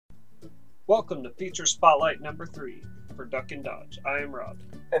Welcome to Feature Spotlight number 3 for Duck and Dodge. I am Rob.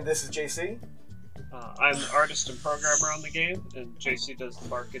 And this is JC. I'm the artist and programmer on the game, and JC does the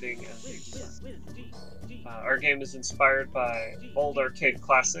marketing and the design. Our game is inspired by old arcade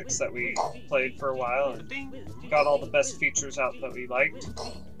classics that we played for a while and got all the best features out that we liked.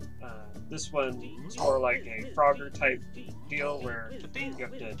 This one is more like a Frogger type deal where you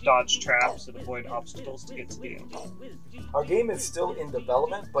have to dodge traps and avoid obstacles to get to the end. Our game is still in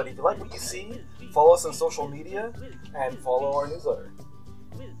development, but if you like what you see, follow us on social media and follow our newsletter.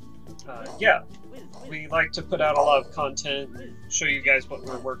 Yeah, we like to put out a lot of content and show you guys what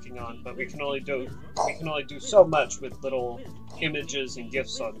we're working on, but we can only do so much with little images and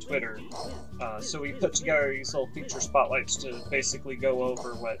GIFs on Twitter. So we put together these little feature spotlights to basically go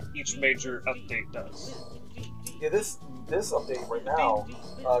over what each major update does. Yeah, this update right now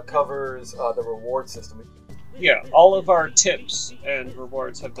covers the reward system. Yeah, all of our tips and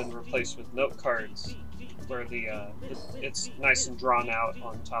rewards have been replaced with note cards, where it's nice and drawn out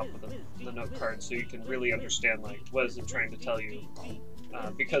on top of the note card, so you can really understand like what is it trying to tell you.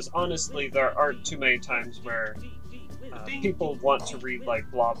 Because honestly, there aren't too many times where people want to read like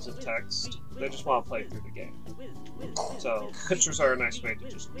blobs of text; they just want to play through the game. So pictures are a nice way to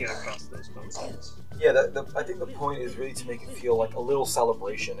just get across those concepts. Yeah, I think the point is really to make it feel like a little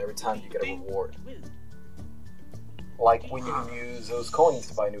celebration every time you get a reward. Like when you can use those coins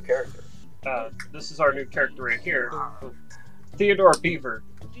to buy a new character. This is our new character right here, Theodore Beaver,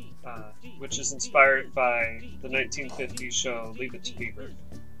 which is inspired by the 1950s show Leave It to Beaver.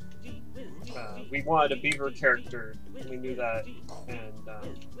 We wanted a beaver character, we knew that,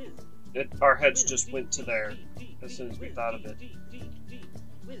 and our heads just went to there as soon as we thought of it.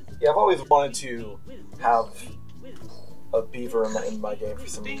 Yeah, I've always wanted to have a beaver in my game for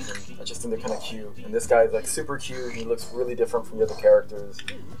some reason. I just think they're kind of cute. And this guy's like super cute. He looks really different from the other characters.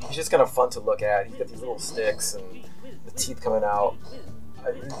 He's just kind of fun to look at. He's got these little sticks and the teeth coming out.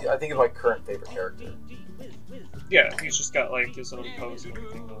 I think he's my current favorite character. Yeah, he's just got like his own pose and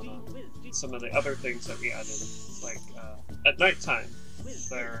everything going on. Some of the other things that we added, like at nighttime,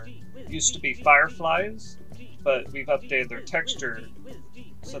 there used to be fireflies, but we've updated their texture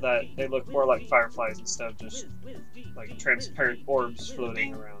so that they look more like fireflies instead of just like transparent orbs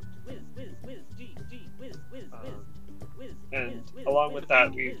floating around. And along with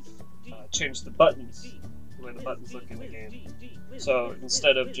that, we've changed the buttons, the way the buttons look in the game. So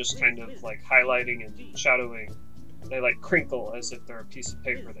instead of just kind of like highlighting and shadowing, they like crinkle as if they're a piece of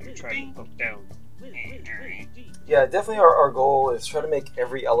paper that you're trying to poke down. Yeah, definitely our goal is try to make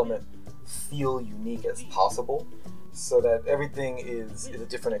every element feel unique as possible, so that everything is a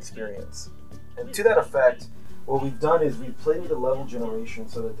different experience. And to that effect, what we've done is we've played with the level generation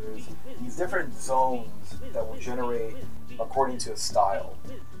so that there's these different zones that will generate according to a style.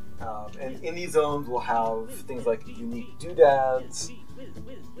 And in these zones we'll have things like unique doodads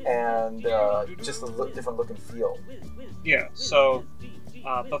and just a different look and feel. Yeah, so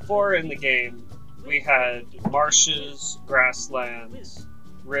before in the game we had marshes, grasslands,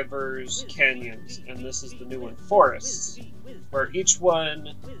 rivers, canyons, and this is the new one, forests, where each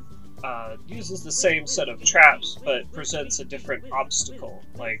one uses the same set of traps but presents a different obstacle.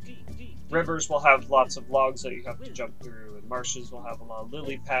 Like rivers will have lots of logs that you have to jump through, and marshes will have a lot of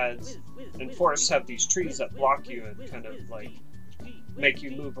lily pads, and forests have these trees that block you and kind of like make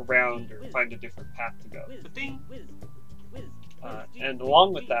you move around or find a different path to go. And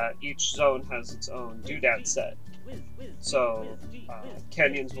along with that, each zone has its own doodad set. So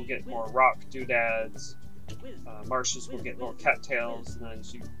canyons will get more rock doodads, marshes will get little cattails, and then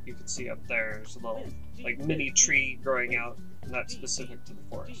as you can see up there, there's a little like mini tree growing out, and that's specific to the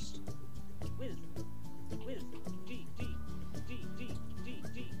forest.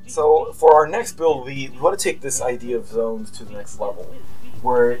 So for our next build, we want to take this idea of zones to the next level,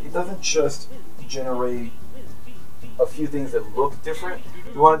 where it doesn't just generate a few things that look different,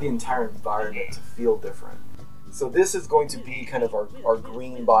 we wanted the entire environment to feel different. So this is going to be kind of our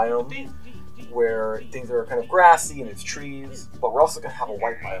green biome, where things are kind of grassy and it's trees, but we're also going to have a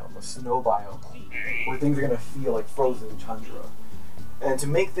white biome, a snow biome, where things are going to feel like frozen tundra. And to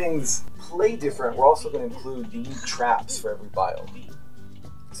make things play different, we're also going to include unique traps for every biome.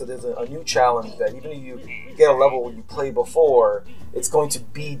 So there's a new challenge that even if you get a level where you played before, it's going to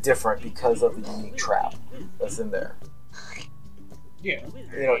be different because of the unique trap that's in there. Yeah.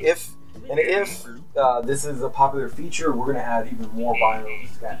 You know, if this is a popular feature, we're going to add even more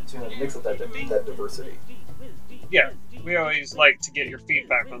biomes to mix up that diversity. Yeah, we always like to get your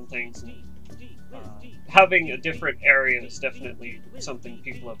feedback on things, and having a different area is definitely something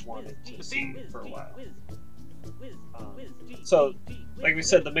people have wanted to see for a while. So, like we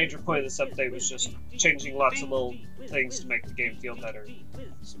said, the major point of this update was just changing lots of little things to make the game feel better.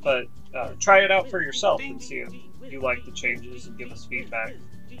 But try it out for yourself and see if you like the changes and give us feedback.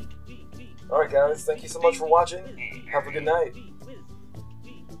 Alright guys, thank you so much for watching. Have a good night.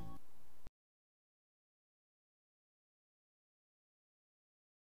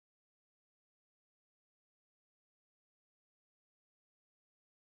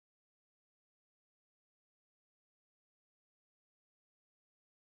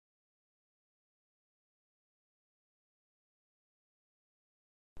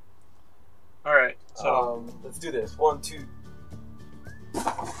 Alright, so... let's do this. 1, 2...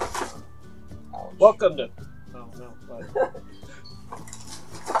 Ouch. Welcome to... Oh, no, but...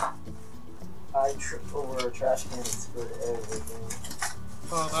 I tripped over a trash can and spilled everything.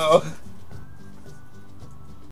 Oh, no.